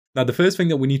Now, the first thing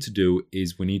that we need to do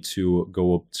is we need to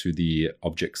go up to the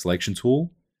object selection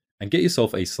tool and get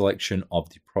yourself a selection of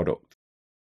the product.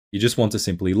 You just want to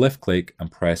simply left click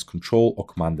and press Ctrl or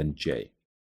Command and J.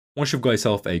 Once you've got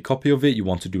yourself a copy of it, you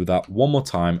want to do that one more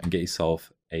time and get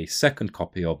yourself a second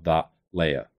copy of that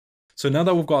layer. So now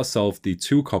that we've got ourselves the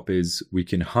two copies, we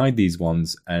can hide these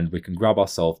ones and we can grab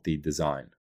ourselves the design.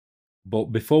 But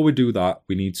before we do that,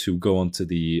 we need to go onto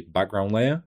the background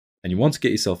layer, and you want to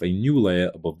get yourself a new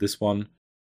layer above this one,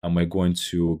 and we're going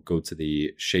to go to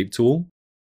the shape tool,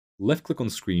 left click on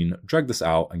the screen, drag this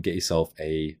out and get yourself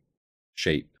a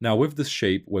shape. Now with this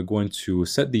shape, we're going to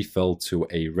set the fill to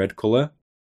a red color,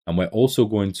 and we're also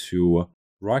going to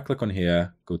right click on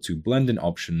here, go to blending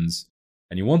options,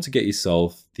 and you want to get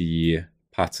yourself the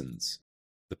patterns.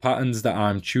 The patterns that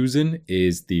I'm choosing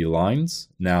is the lines.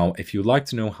 Now, if you'd like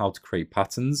to know how to create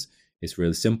patterns, it's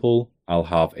really simple. I'll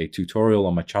have a tutorial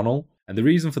on my channel. And the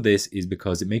reason for this is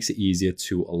because it makes it easier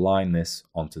to align this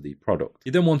onto the product.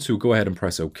 You then want to go ahead and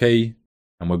press OK,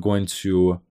 and we're going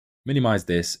to minimize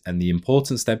this. And the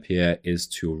important step here is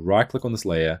to right click on this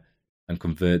layer and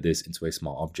convert this into a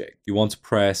smart object. You want to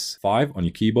press 5 on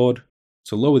your keyboard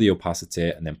to lower the opacity,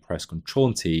 and then press Ctrl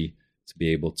and T to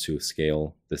be able to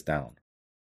scale this down.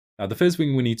 Now, the first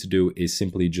thing we need to do is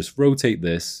simply just rotate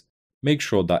this, make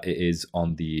sure that it is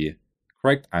on the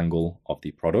correct angle of the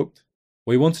product.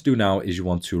 What you want to do now is you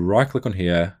want to right click on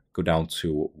here, go down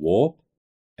to warp,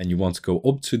 and you want to go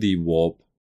up to the warp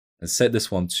and set this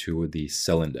one to the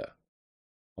cylinder.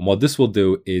 And what this will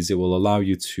do is it will allow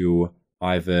you to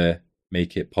either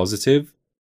make it positive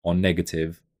or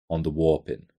negative on the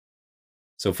warping.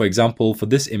 So for example, for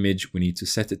this image, we need to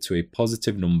set it to a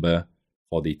positive number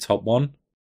for the top one.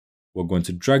 We're going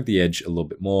to drag the edge a little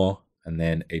bit more, and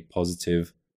then a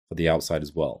positive for the outside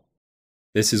as well.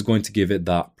 This is going to give it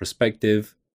that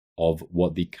perspective of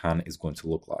what the can is going to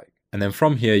look like. And then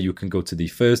from here, you can go to the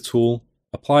first tool,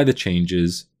 apply the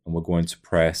changes, and we're going to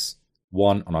press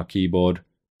 1 on our keyboard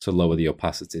to lower the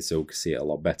opacity so we can see it a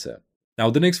lot better. Now,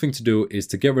 the next thing to do is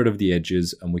to get rid of the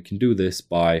edges, and we can do this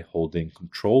by holding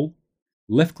Control,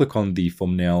 left click on the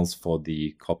thumbnails for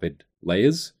the copied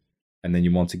layers, and then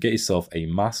you want to get yourself a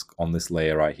mask on this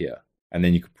layer right here. And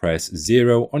then you can press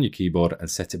 0 on your keyboard and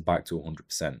set it back to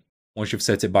 100%. Once you've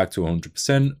set it back to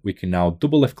 100%, we can now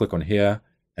double left click on here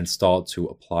and start to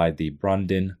apply the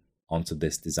branding onto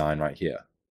this design right here.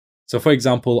 So for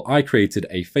example, I created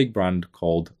a fake brand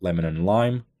called Lemon and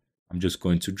Lime. I'm just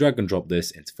going to drag and drop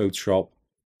this into Photoshop,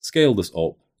 scale this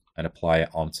up, and apply it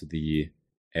onto the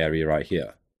area right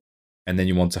here. And then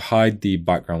you want to hide the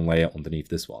background layer underneath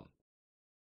this one.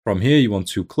 From here, you want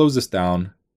to close this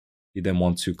down. You then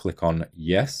want to click on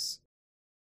Yes.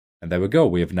 And there we go.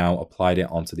 We have now applied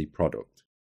it onto the product.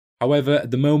 However,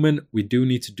 at the moment, we do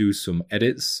need to do some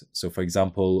edits. So for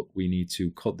example, we need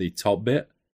to cut the top bit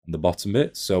and the bottom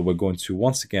bit. So we're going to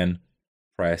once again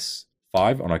press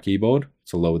 5 on our keyboard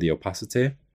to lower the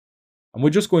opacity. And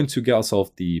we're just going to get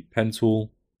ourselves the pen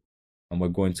tool, and we're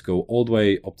going to go all the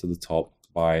way up to the top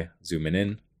by zooming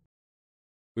in.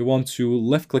 We want to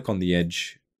left click on the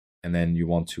edge, and then you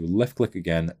want to left click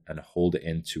again and hold it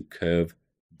in to curve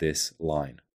this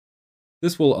line.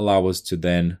 This will allow us to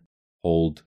then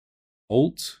hold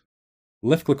Alt,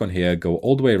 left click on here, go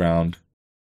all the way around,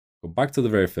 go back to the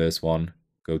very first one,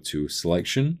 go to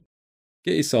selection,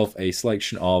 get yourself a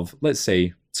selection of, let's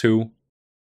say, 2.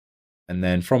 And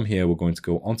then from here, we're going to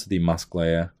go onto the mask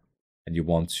layer, and you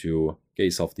want to get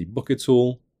yourself the bucket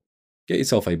tool, get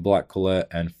yourself a black color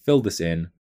and fill this in.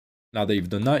 Now that you've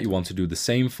done that, you want to do the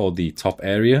same for the top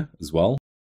area as well.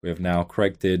 We have now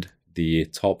corrected the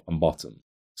top and bottom.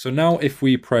 So now if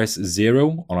we press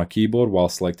 0 on our keyboard while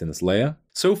selecting this layer,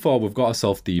 so far we've got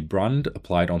ourselves the brand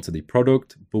applied onto the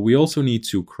product, but we also need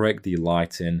to correct the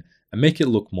lighting and make it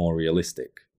look more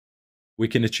realistic. We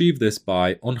can achieve this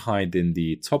by unhiding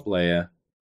the top layer,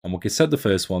 and we can set the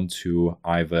first one to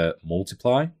either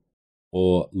multiply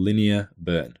or linear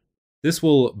burn. This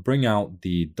will bring out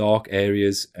the dark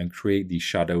areas and create the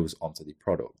shadows onto the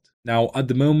product. Now at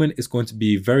the moment it's going to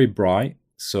be very bright,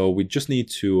 so we just need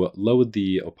to lower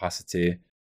the opacity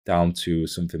down to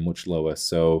something much lower.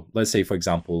 So let's say for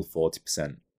example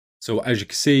 40%. So as you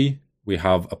can see, we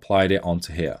have applied it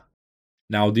onto here.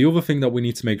 Now the other thing that we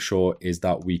need to make sure is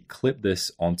that we clip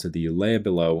this onto the layer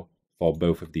below for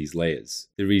both of these layers.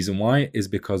 The reason why is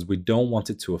because we don't want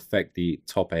it to affect the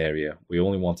top area. We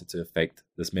only want it to affect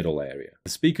this middle area.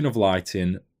 Speaking of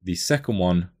lighting, the second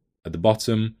one at the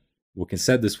bottom, we can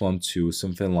set this one to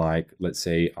something like, let's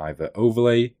say either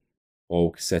overlay, or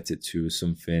we can set it to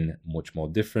something much more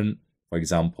different. For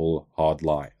example, hard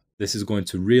light. This is going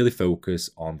to really focus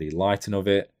on the lighting of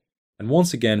it And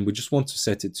once again, we just want to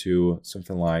set it to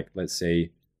something like, let's say,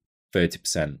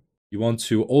 30%. You want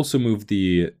to also move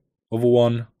the other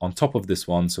one on top of this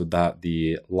one so that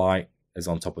the light is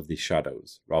on top of the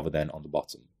shadows rather than on the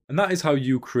bottom. And that is how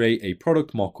you create a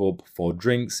product mockup for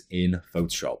drinks in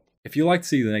Photoshop. If you'd like to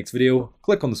see the next video,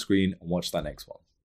 click on the screen and watch that next one.